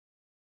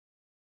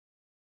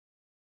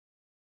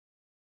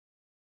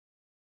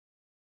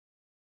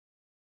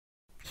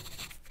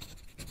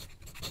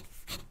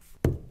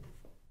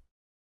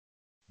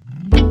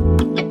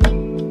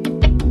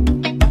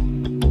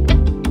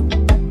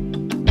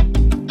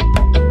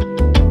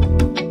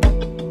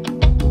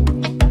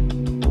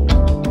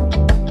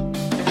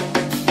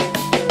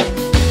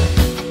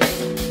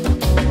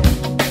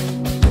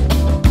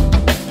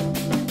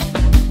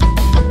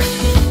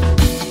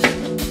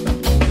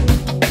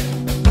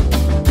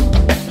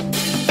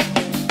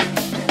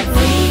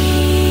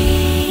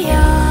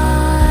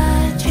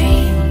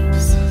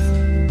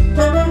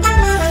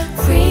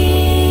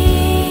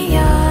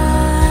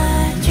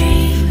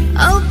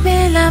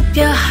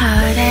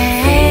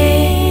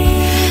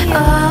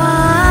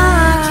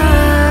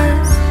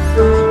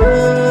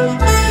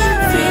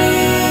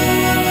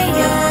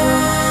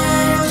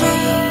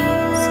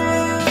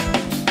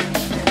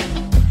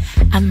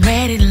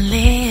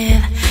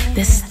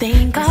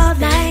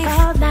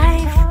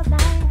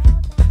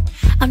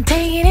I'm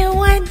taking it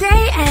one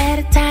day at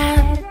a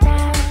time.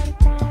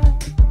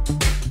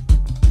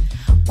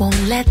 Won't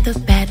let the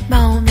bad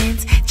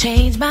moments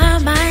change my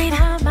mind.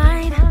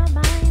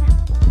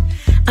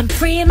 I'm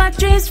freeing my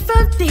dreams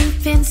from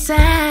deep inside.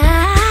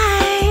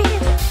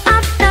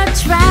 I'm not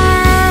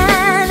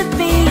trying to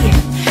be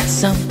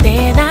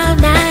something I'm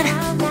not.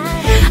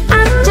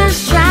 I'm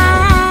just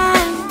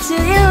trying to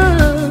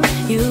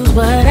use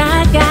what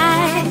I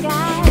got.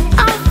 And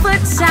over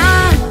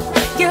time,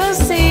 you'll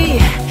see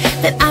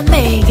that I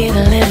may get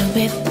a little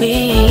bit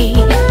weak,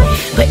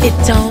 but it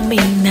don't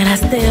mean that I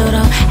still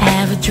don't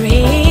have a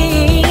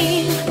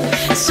dream.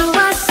 So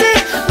I say,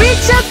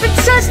 reach up and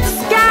touch the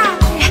sky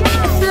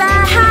and fly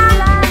high.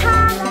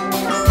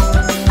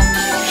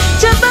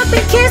 Jump up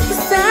and kiss the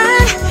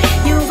sun,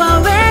 you've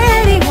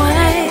already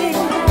won.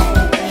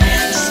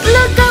 Just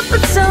look up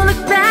and don't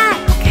look back,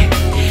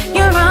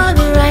 you're on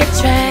the right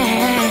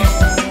track.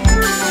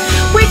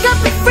 Wake up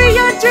and free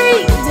your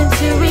dreams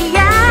into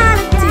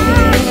reality.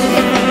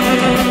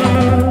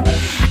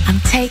 I'm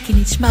taking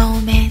each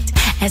moment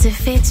as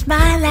if it's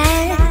my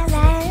last.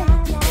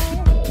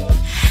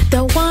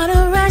 Don't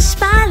wanna rush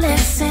my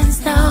lessons,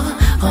 no.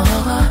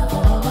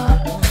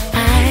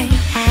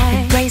 I'm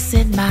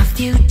embracing my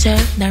future,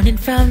 learning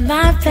from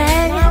my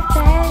past.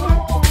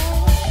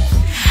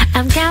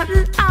 I'm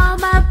counting all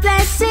my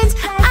blessings.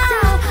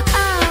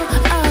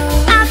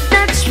 I'm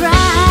not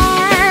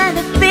trying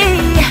to be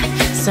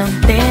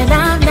something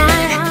I'm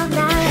not.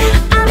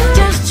 I'm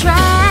just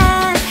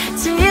trying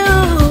to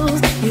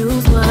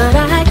use what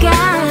I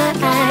got.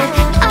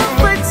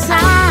 Over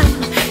time,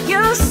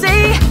 you'll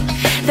see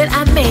that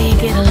I may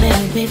get a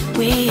little bit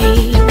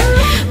weak,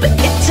 but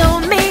it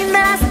don't mean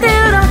that I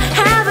still don't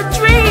have a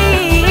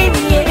dream,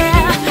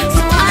 yeah.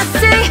 So I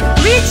say,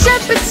 reach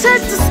up and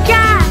touch the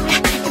sky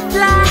and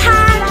fly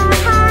high.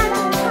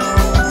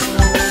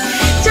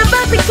 Jump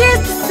up and kiss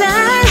the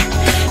sun,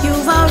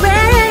 you've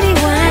already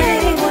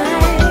won.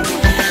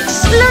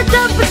 Just look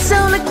up and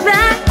don't look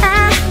back,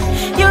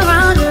 you're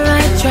on the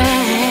right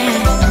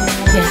track,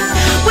 yeah.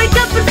 Wake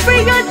up and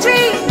free your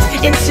dreams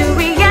into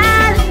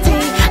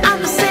reality.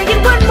 I'ma say it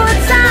one more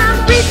time.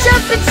 Reach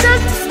up and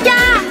touch the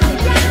sky,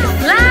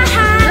 fly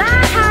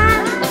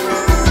high.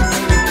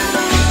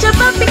 Jump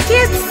up and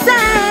kiss the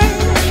sun,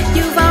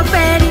 you've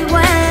already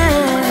won.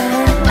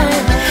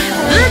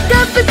 Look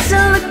up and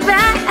don't look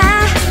back,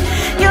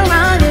 you're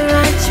on the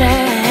right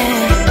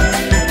track.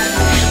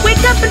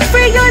 Wake up and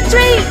free your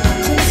dreams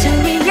into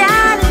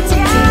reality.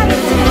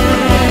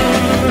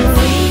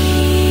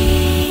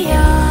 Free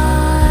your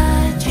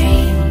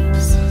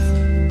dreams.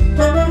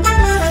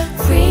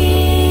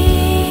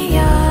 Free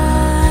your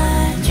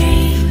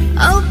dreams.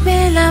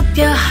 Open up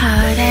your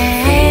heart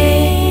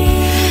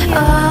and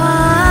oh,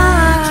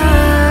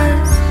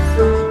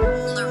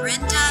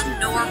 Lorinda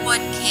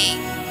Norwood King.